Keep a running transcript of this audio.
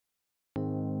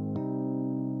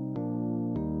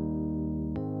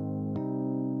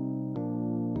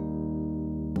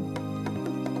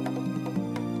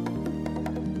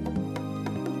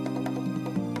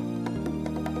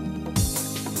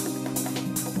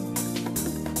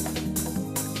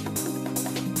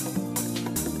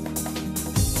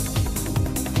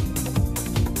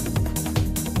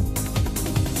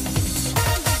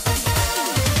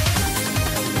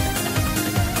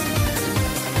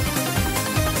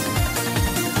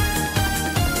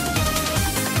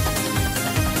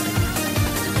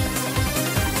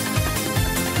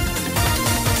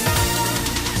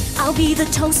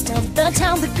the toast of the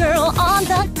town, the girl on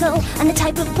the go, and the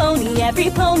type of pony every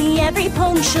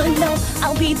pony should know.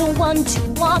 I'll be the one to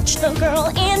watch the girl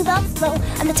in the flow,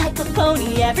 and the type of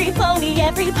pony every pony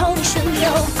should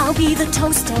know. I'll be the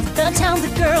toast of the town, the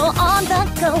girl on the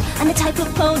go, and the type of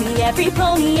pony every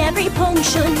pony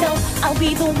should know. I'll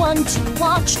be the one to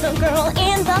watch the girl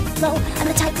in the flow, and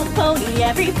the type of pony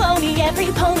every pony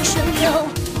should know.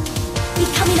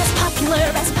 Becoming as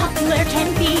popular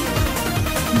can be.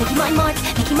 Making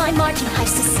my mark in high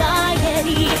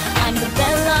society. I'm the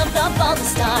belle of the ball, the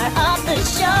star of the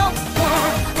show.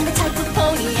 Yeah, I'm the type of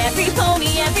pony every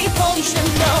pony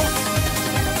should know.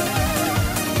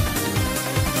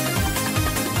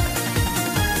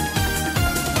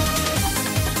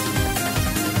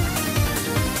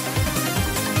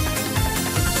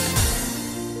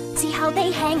 See how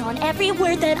they hang on every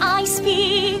word that I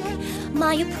speak.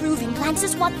 My approving glance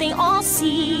is what they all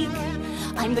seek.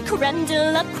 I'm the creme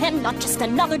de la creme, not just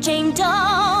another Jane Doe.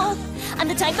 I'm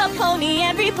the type of pony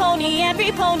every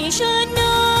pony should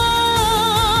know.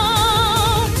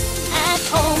 At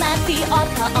home at the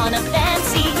opera on a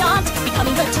fancy yacht,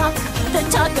 becoming the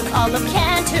talk of all of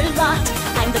Canterlo-Disco.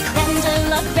 I'm the creme de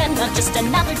la creme, not just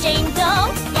another Jane Doe.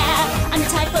 Yeah, I'm the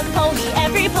type of pony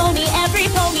every pony